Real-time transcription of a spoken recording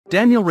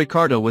Daniel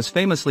Ricciardo was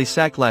famously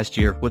sacked last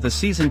year with a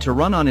season to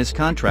run on his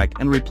contract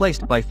and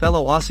replaced by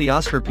fellow Aussie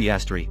Oscar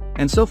Piastri,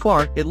 and so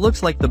far it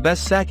looks like the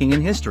best sacking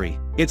in history.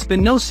 It's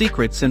been no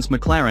secret since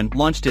McLaren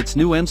launched its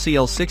new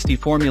MCL60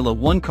 Formula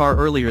 1 car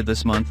earlier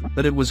this month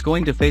that it was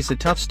going to face a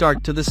tough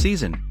start to the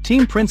season.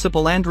 Team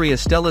principal Andrea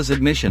Stella's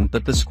admission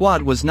that the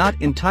squad was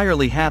not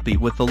entirely happy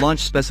with the launch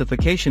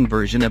specification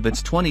version of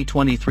its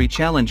 2023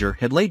 Challenger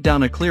had laid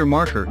down a clear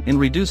marker in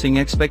reducing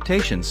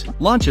expectations.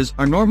 Launches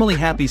are normally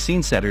happy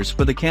scene setters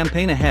for the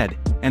campaign ahead,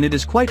 and it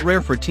is quite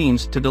rare for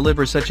teams to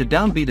deliver such a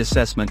downbeat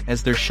assessment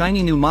as their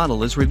shiny new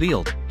model is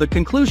revealed. The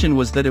conclusion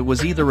was that it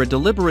was either a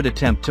deliberate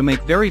attempt to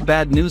make very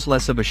bad news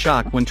less of a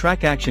shock when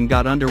track action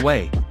got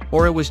underway,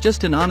 or it was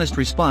just an honest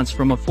response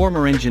from a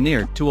former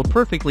engineer to a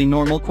perfectly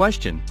normal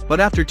question. But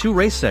after 2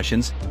 race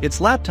sessions, its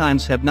lap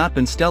times have not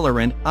been stellar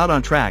and, out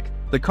on track,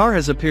 the car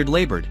has appeared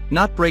labored,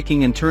 not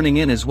braking and turning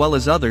in as well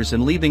as others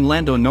and leaving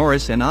Lando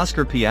Norris and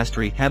Oscar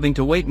Piastri having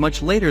to wait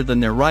much later than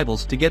their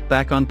rivals to get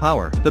back on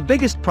power. The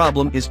biggest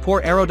problem is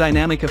poor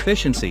aerodynamic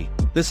efficiency.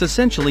 This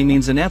essentially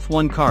means an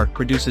F1 car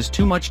produces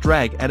too much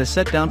drag at a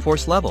set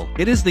downforce level.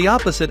 It is the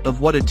opposite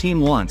of what a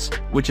team wants,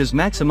 which is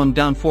maximum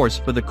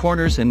downforce for the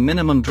corners and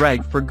minimum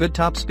drag for good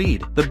top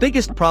speed. The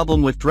biggest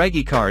problem with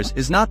draggy cars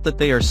is not that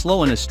they are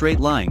slow in a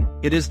straight line,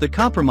 it is the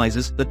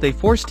compromises that they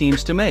force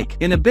teams to make.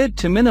 In a bid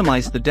to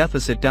minimize the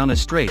deficit down a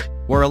straight,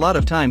 where a lot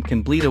of time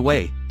can bleed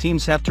away,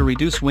 teams have to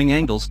reduce wing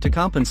angles to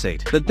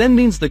compensate. That then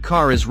means the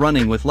car is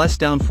running with less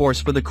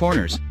downforce for the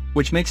corners,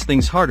 which makes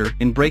things harder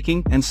in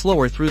braking and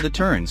slower through the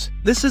turns.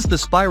 This is the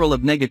spiral of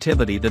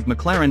negativity that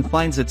McLaren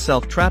finds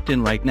itself trapped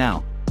in right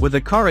now, with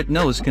a car it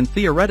knows can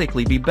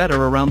theoretically be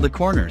better around the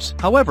corners.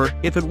 However,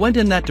 if it went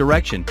in that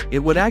direction, it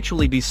would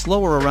actually be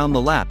slower around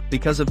the lap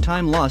because of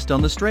time lost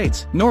on the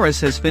straights.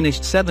 Norris has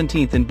finished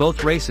 17th in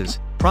both races,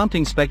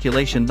 prompting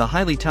speculation the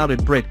highly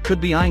touted Brit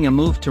could be eyeing a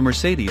move to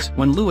Mercedes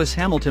when Lewis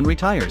Hamilton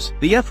retires.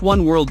 The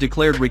F1 World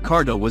declared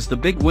Ricciardo was the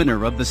big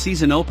winner of the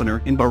season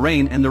opener in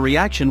Bahrain, and the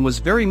reaction was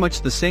very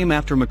much the same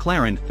after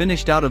McLaren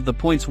finished out of the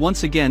points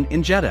once again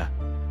in Jeddah.